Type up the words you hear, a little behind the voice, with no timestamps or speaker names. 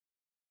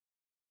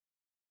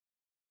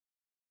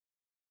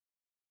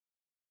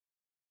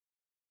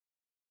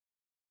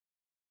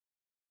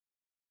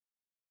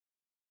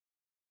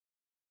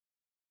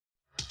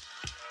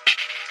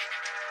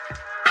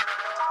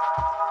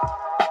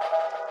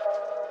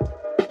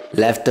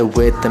Left her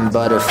with them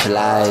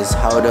butterflies.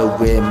 Hold her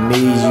with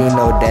me, you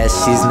know that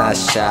she's not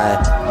shy.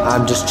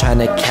 I'm just trying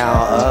to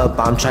count up,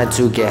 I'm trying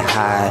to get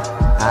high.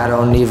 I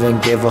don't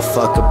even give a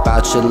fuck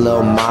about your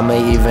little mama,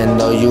 even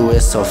though you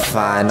is so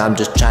fine. I'm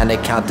just trying to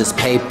count this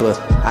paper,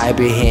 I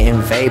be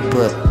hitting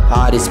vapor.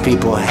 All these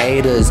people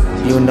haters,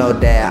 you know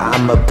that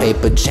I'm a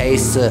paper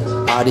chaser.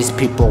 All these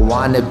people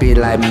wanna be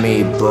like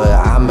me, but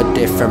I'm a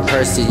different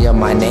person, yeah,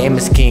 my name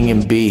is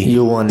Kingin B.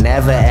 You will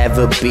never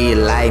ever be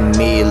like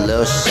me.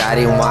 Lil'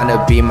 shawty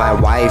wanna be my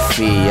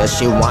wifey, yeah,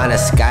 she wanna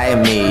sky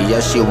me,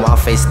 yeah, she want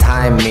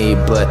FaceTime me,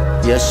 but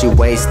yeah, she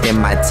wasting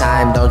my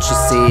time. Don't you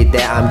see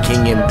that I'm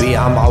Kingin B?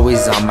 I'm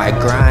always on my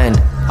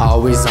grind,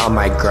 always on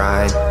my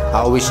grind,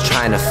 always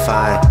trying to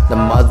find the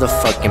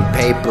motherfucking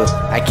paper.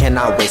 I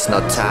cannot waste no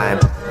time,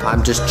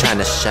 I'm just trying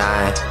to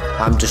shine,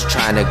 I'm just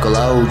trying to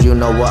glow. You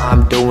know what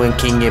I'm doing,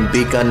 Kingin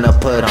B gonna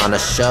put on a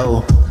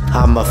show.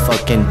 I'ma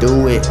fucking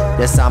do it,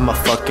 yes I'ma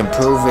fucking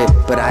prove it,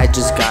 but I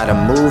just gotta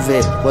move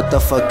it. What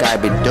the fuck I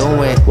be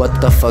doing? What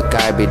the fuck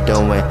I be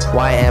doing?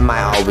 Why am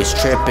I always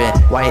tripping?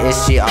 Why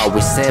is she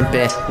always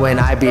simping when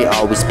I be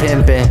always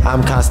pimping?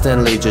 I'm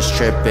constantly just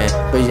tripping,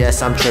 but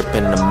yes I'm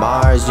tripping to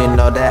Mars. You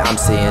know that I'm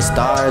seeing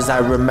stars, I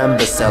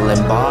remember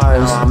selling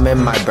bars. Now I'm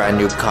in my brand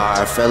new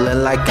car,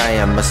 feeling like I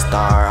am a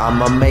star.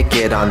 I'ma make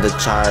it on the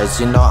charts,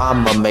 you know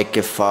I'ma make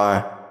it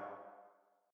far.